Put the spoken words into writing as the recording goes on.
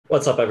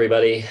What's up,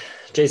 everybody?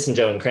 Jason,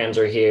 Joe, and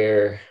Kramser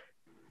here,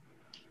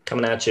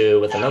 coming at you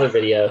with another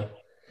video.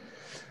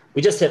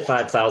 We just hit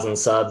 5,000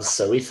 subs,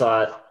 so we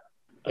thought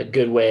a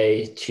good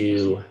way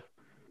to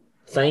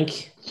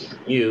thank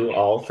you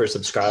all for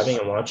subscribing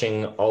and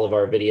watching all of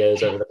our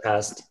videos over the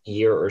past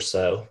year or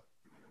so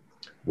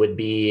would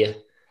be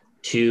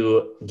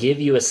to give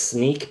you a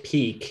sneak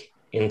peek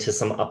into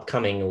some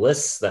upcoming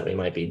lists that we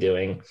might be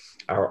doing,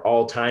 our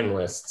all-time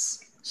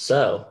lists.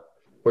 So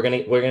we're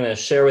gonna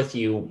share with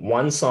you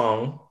one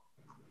song,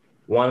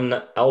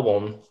 one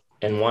album,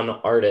 and one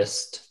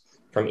artist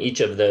from each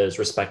of those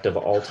respective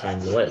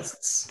all-time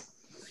lists.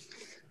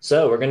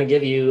 So we're gonna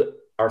give you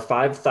our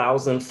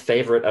 5,000th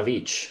favorite of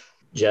each.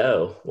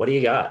 Joe, what do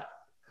you got?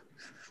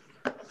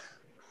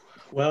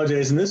 Well,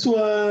 Jason, this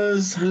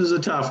was a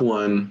tough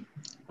one,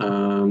 but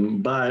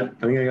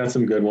I think I got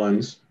some good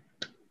ones.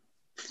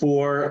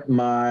 For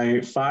my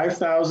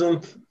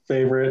 5,000th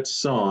favorite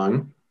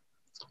song,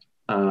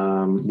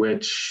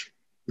 which,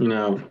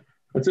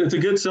 it's a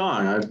good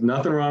song. I have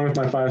nothing wrong with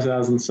my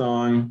 5,000th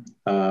song.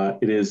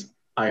 It is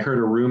I Heard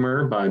a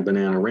Rumor by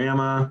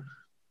Bananarama.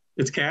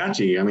 It's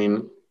catchy. I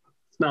mean,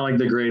 it's not like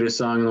the greatest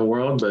song in the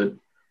world, but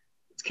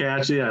it's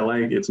catchy.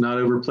 It's not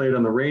overplayed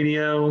on the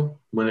radio.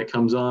 When it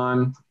comes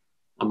on,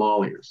 I'm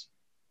all ears.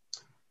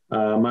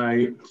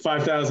 My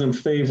 5,000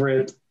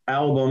 favorite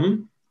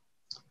album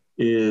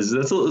that's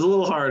a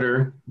little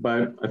harder,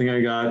 but I think I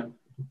got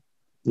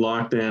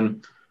locked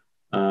in.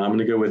 I'm going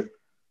to go with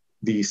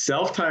the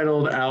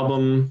self-titled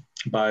album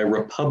by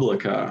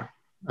Republica.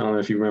 I don't know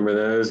if you remember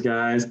those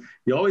guys.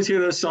 You always hear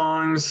those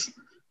songs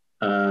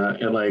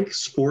at like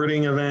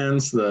sporting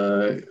events,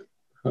 Here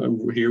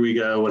We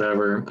Go,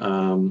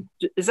 whatever.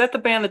 Is that the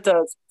band that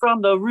does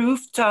From the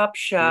Rooftop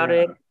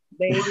Shouting,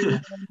 yeah.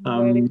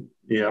 Baby?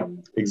 Yeah,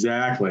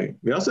 exactly.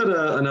 We also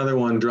had another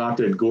one, Drop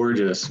Dead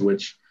Gorgeous,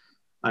 which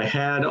I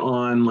had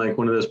on like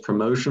one of those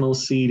promotional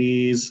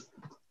CDs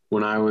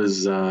when I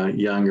was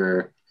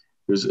younger.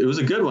 It was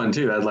a good one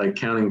too. It had like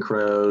Counting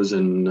Crows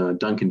and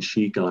Duncan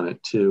Sheik on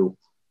it too.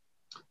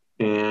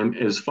 And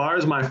as far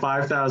as my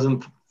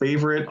 5,000th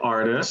favorite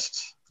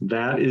artist,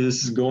 that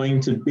is going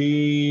to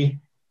be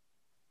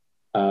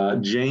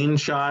Jane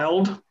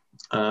Child.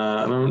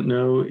 I don't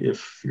know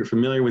if you're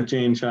familiar with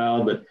Jane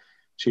Child, but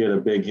she had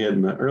a big hit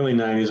in the early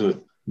 90s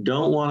with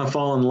Don't Want to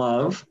Fall in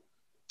Love.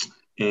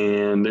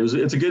 And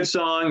it's a good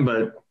song,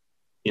 but,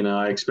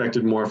 I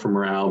expected more from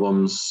her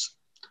albums.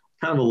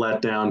 Kind of a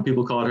letdown.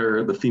 People called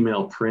her the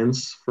female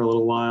Prince for a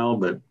little while,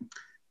 but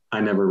I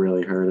never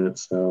really heard it.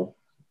 So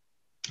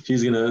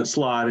she's going to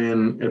slot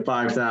in at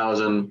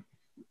 5,000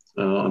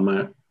 on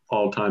my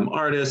all-time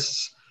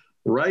artists,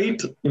 right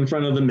in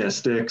front of the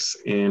Mystics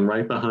and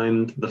right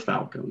behind the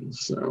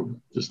Falcons. So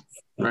just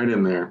right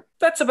in there.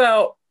 That's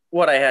about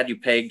what I had you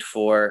pegged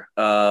for.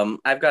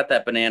 I've got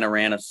that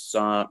Bananarama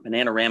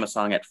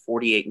song at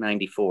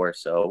 48.94,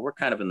 so we're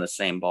kind of in the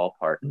same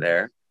ballpark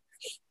there.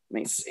 Let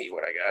me see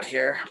what I got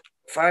here.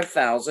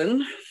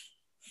 5,000.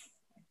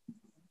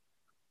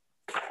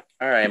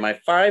 All right, my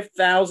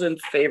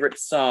 5,000th favorite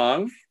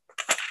song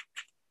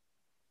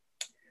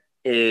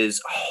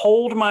is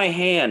Hold My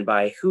Hand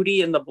by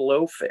Hootie and the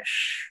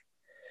Blowfish.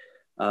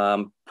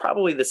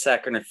 Probably the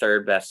second or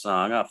third best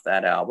song off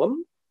that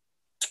album.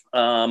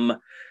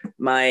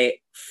 My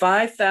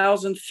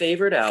 5,000th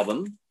favorite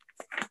album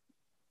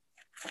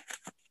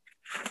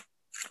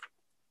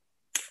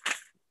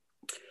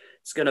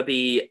is going to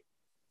be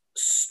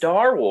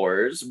Star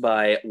Wars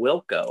by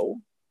Wilco.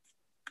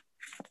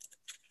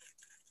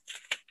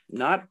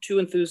 Not too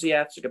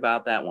enthusiastic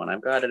about that one.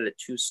 I've got it at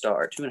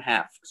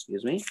 2.5,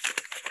 excuse me.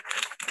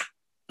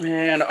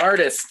 And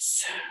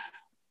artists,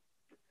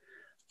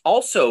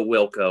 also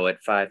Wilco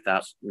at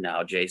 5,000.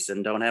 No,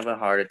 Jason, don't have a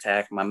heart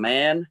attack, my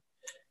man.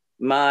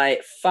 My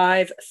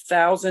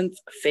 5,000th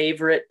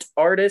favorite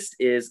artist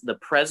is the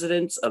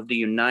Presidents of the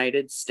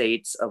United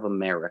States of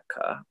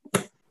America.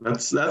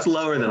 That's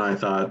lower than I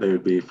thought they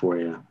would be for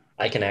you.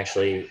 I can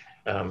actually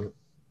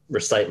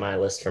recite my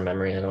list from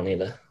memory. I don't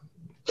need a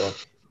book,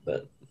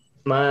 but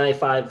my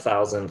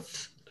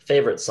 5,000th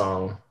favorite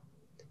song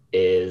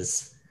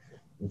is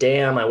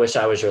Damn, I Wish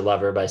I Was Your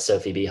Lover by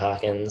Sophie B.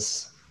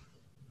 Hawkins.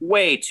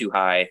 Way too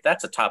high.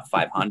 That's a top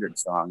 500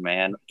 song,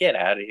 man. Get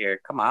out of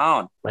here. Come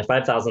on. My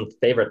 5,000th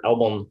favorite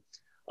album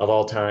of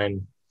all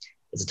time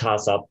is a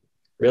toss-up.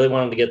 Really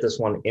wanted to get this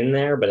one in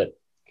there, but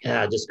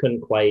I just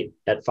couldn't quite.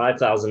 At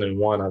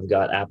 5,001, I've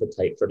got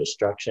Appetite for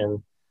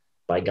Destruction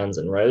by Guns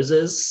N'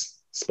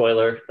 Roses.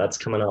 Spoiler, that's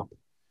coming up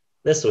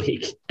this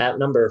week. At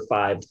number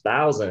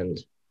 5,000,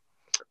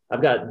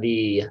 I've got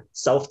the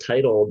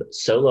self-titled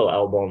solo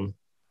album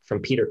from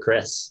Peter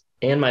Criss.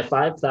 And my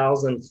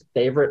 5,000th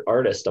favorite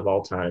artist of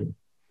all time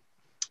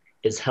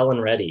is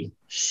Helen Reddy.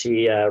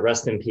 She,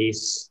 rest in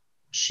peace,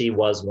 she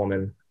was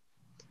woman.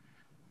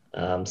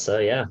 So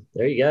yeah,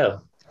 there you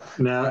go.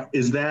 Now,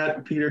 is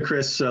that Peter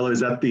Criss solo? Is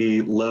that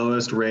the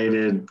lowest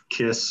rated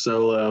Kiss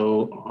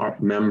solo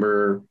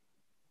member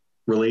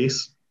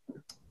release?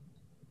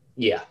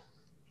 Yeah,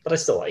 but I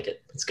still like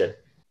it. It's good.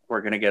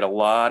 we're going to get a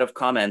lot of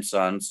comments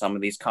on some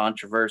of these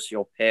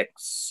controversial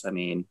picks. I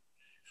mean,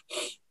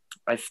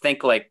 I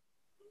think like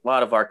a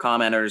lot of our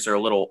commenters are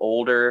a little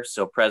older.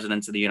 So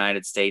presidents of the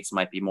United States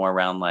might be more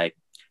around like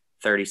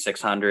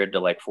 3,600 to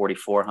like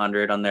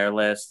 4,400 on their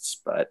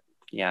lists. But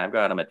yeah, I've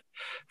got them at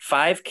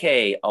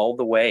 5K all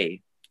the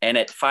way. And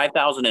at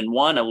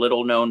 5,001, a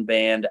little known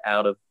band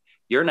out of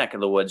your neck of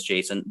the woods,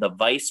 Jason, the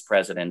Vice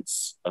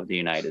Presidents of the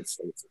United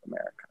States of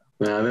America.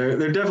 No,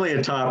 they're definitely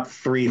a top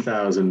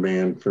 3,000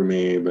 band for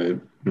me, but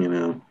you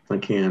know, I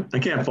can't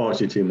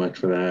fault you too much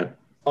for that.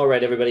 All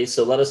right, everybody.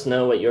 So let us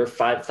know what your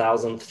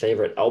 5,000th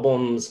favorite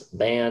albums,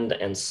 band,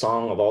 and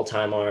song of all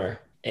time are,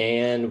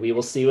 and we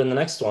will see you in the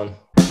next one.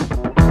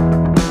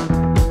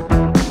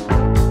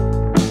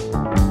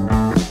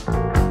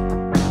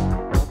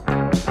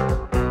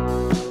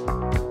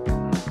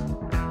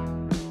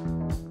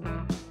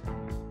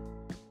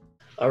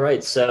 All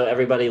right, so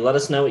everybody, let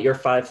us know what your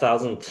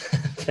 5,000th